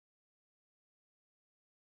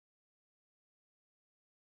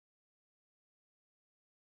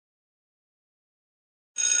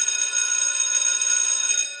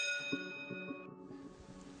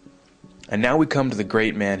And now we come to the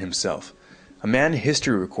great man himself, a man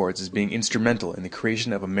history records as being instrumental in the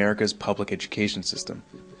creation of America's public education system.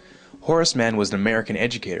 Horace Mann was an American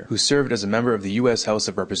educator who served as a member of the U.S. House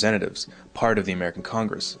of Representatives, part of the American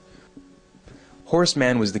Congress. Horace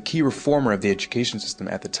Mann was the key reformer of the education system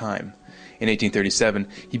at the time. In 1837,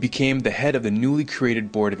 he became the head of the newly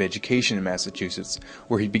created Board of Education in Massachusetts,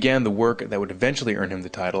 where he began the work that would eventually earn him the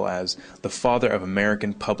title as the Father of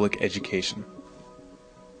American Public Education.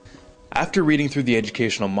 After reading through the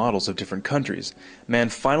educational models of different countries, Mann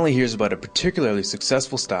finally hears about a particularly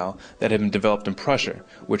successful style that had been developed in Prussia,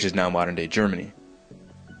 which is now modern-day Germany.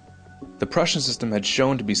 The Prussian system had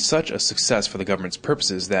shown to be such a success for the government's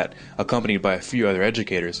purposes that, accompanied by a few other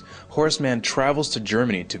educators, Horace Mann travels to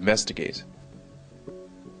Germany to investigate.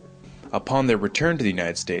 Upon their return to the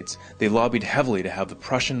United States, they lobbied heavily to have the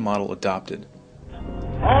Prussian model adopted.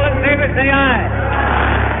 All in favor, say aye.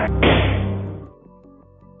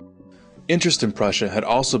 Interest in Prussia had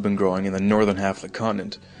also been growing in the northern half of the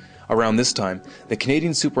continent. Around this time, the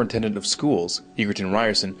Canadian Superintendent of Schools, Egerton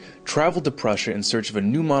Ryerson, traveled to Prussia in search of a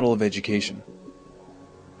new model of education.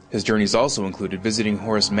 His journeys also included visiting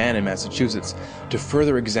Horace Mann in Massachusetts to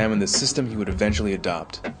further examine the system he would eventually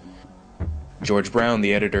adopt. George Brown,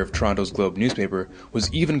 the editor of Toronto's Globe newspaper,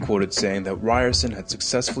 was even quoted saying that Ryerson had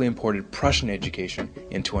successfully imported Prussian education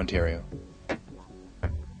into Ontario.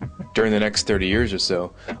 During the next 30 years or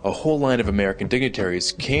so, a whole line of American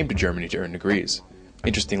dignitaries came to Germany to earn degrees.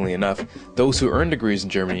 Interestingly enough, those who earned degrees in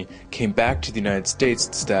Germany came back to the United States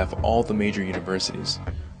to staff all the major universities.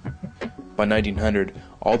 By 1900,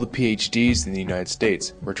 all the PhDs in the United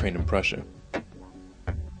States were trained in Prussia.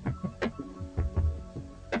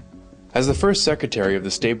 As the first secretary of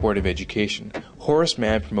the State Board of Education, Horace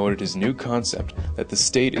Mann promoted his new concept that the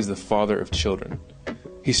state is the father of children.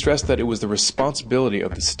 He stressed that it was the responsibility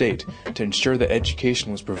of the state to ensure that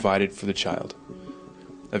education was provided for the child.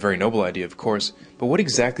 A very noble idea, of course, but what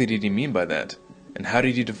exactly did he mean by that? And how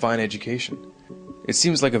did he define education? It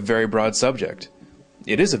seems like a very broad subject.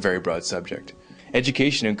 It is a very broad subject.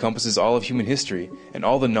 Education encompasses all of human history and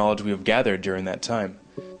all the knowledge we have gathered during that time.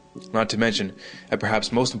 Not to mention, and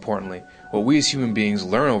perhaps most importantly, what we as human beings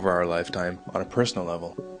learn over our lifetime on a personal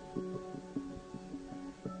level.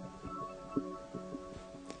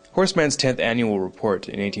 Horace Mann's 10th annual report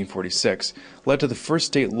in 1846 led to the first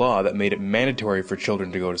state law that made it mandatory for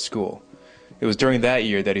children to go to school. It was during that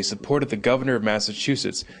year that he supported the governor of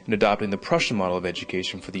Massachusetts in adopting the Prussian model of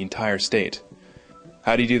education for the entire state.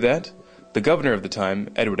 How did he do that? The governor of the time,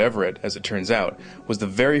 Edward Everett, as it turns out, was the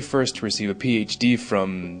very first to receive a PhD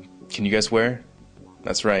from, can you guess where?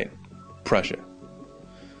 That's right, Prussia.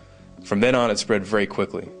 From then on, it spread very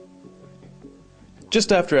quickly.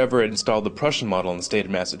 Just after Everett installed the Prussian model in the state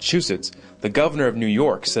of Massachusetts, the governor of New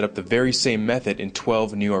York set up the very same method in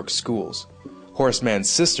 12 New York schools. Horace Mann's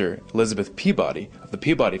sister, Elizabeth Peabody, of the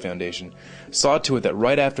Peabody Foundation, saw to it that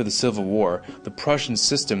right after the Civil War, the Prussian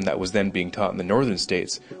system that was then being taught in the northern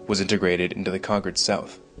states was integrated into the conquered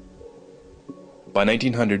South. By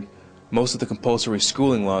 1900, most of the compulsory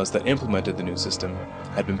schooling laws that implemented the new system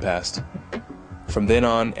had been passed. From then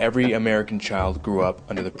on, every American child grew up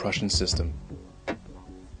under the Prussian system.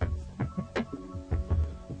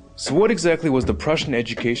 So what exactly was the Prussian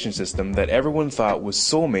education system that everyone thought was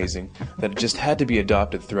so amazing that it just had to be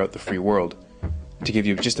adopted throughout the free world? To give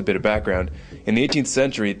you just a bit of background, in the 18th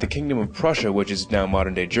century, the Kingdom of Prussia, which is now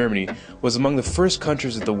modern-day Germany, was among the first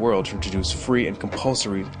countries of the world to introduce free and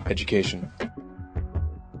compulsory education.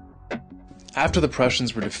 After the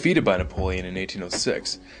Prussians were defeated by Napoleon in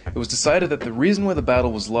 1806, it was decided that the reason why the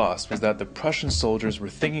battle was lost was that the Prussian soldiers were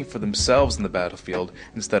thinking for themselves in the battlefield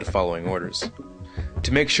instead of following orders.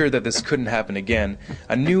 To make sure that this couldn't happen again,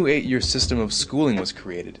 a new 8-year system of schooling was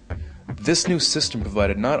created. This new system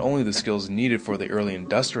provided not only the skills needed for the early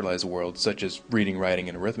industrialized world, such as reading, writing,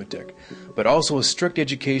 and arithmetic, but also a strict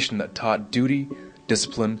education that taught duty,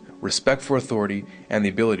 discipline, respect for authority, and the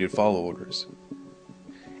ability to follow orders.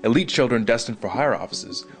 Elite children destined for higher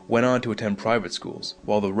offices went on to attend private schools,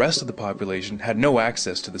 while the rest of the population had no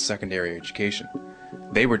access to the secondary education.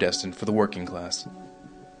 They were destined for the working class.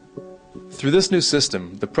 Through this new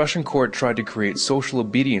system, the Prussian court tried to create social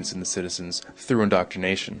obedience in the citizens through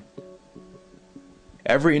indoctrination.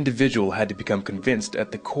 Every individual had to become convinced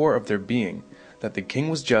at the core of their being that the king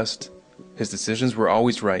was just, his decisions were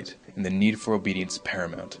always right, and the need for obedience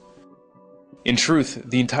paramount. In truth,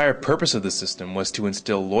 the entire purpose of the system was to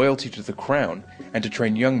instill loyalty to the crown and to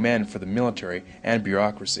train young men for the military and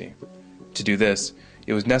bureaucracy. To do this,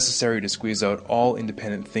 it was necessary to squeeze out all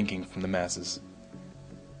independent thinking from the masses.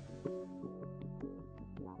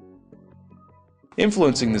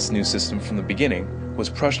 Influencing this new system from the beginning was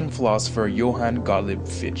Prussian philosopher Johann Gottlieb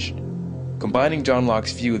Fichte. Combining John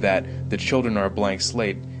Locke's view that the children are a blank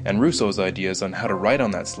slate and Rousseau's ideas on how to write on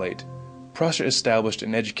that slate, Prussia established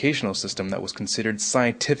an educational system that was considered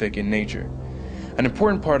scientific in nature. An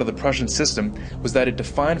important part of the Prussian system was that it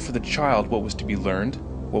defined for the child what was to be learned,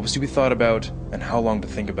 what was to be thought about, and how long to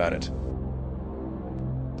think about it.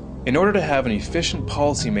 In order to have an efficient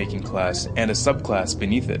policy-making class and a subclass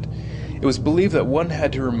beneath it, it was believed that one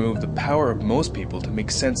had to remove the power of most people to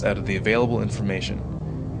make sense out of the available information.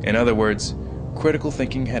 In other words, critical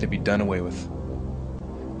thinking had to be done away with.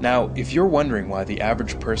 Now, if you're wondering why the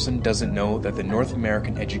average person doesn't know that the North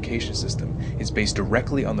American education system is based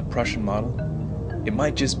directly on the Prussian model, it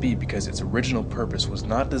might just be because its original purpose was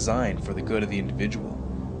not designed for the good of the individual,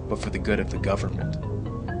 but for the good of the government.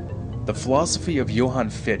 The philosophy of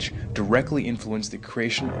Johann Fichte directly influenced the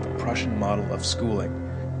creation of the Prussian model of schooling,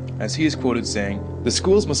 as he is quoted saying, "The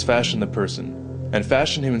schools must fashion the person, and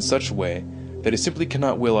fashion him in such a way that he simply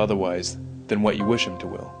cannot will otherwise than what you wish him to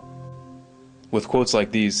will." With quotes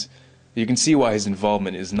like these, you can see why his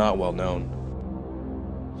involvement is not well known.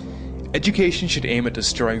 Education should aim at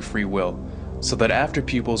destroying free will, so that after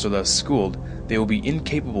pupils are thus schooled, they will be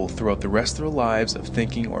incapable throughout the rest of their lives of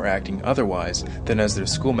thinking or acting otherwise than as their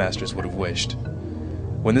schoolmasters would have wished.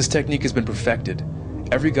 When this technique has been perfected,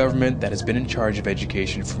 every government that has been in charge of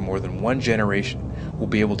education for more than one generation will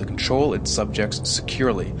be able to control its subjects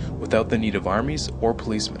securely without the need of armies or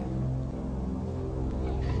policemen.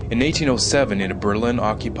 In 1807, in a Berlin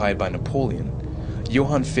occupied by Napoleon,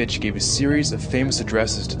 Johann Fichte gave a series of famous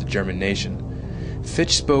addresses to the German nation.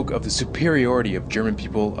 Fichte spoke of the superiority of German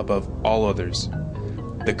people above all others.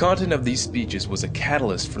 The content of these speeches was a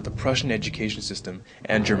catalyst for the Prussian education system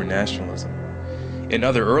and German nationalism. In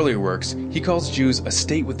other earlier works, he calls Jews a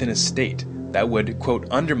state within a state that would, quote,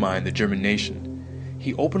 undermine the German nation.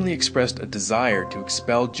 He openly expressed a desire to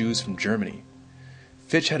expel Jews from Germany.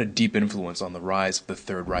 Fichte had a deep influence on the rise of the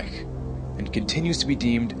Third Reich, and continues to be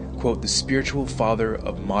deemed, quote, the spiritual father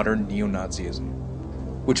of modern neo-Nazism.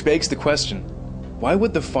 Which begs the question, why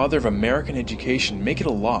would the father of American education make it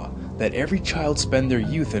a law that every child spend their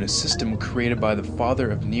youth in a system created by the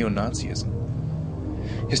father of neo-Nazism?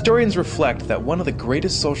 Historians reflect that one of the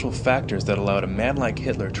greatest social factors that allowed a man like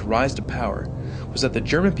Hitler to rise to power was that the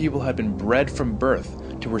German people had been bred from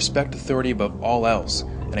birth to respect authority above all else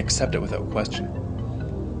and accept it without question.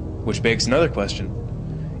 Which begs another question.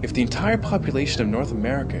 If the entire population of North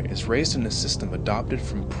America is raised in a system adopted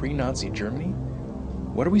from pre-Nazi Germany,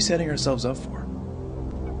 what are we setting ourselves up for?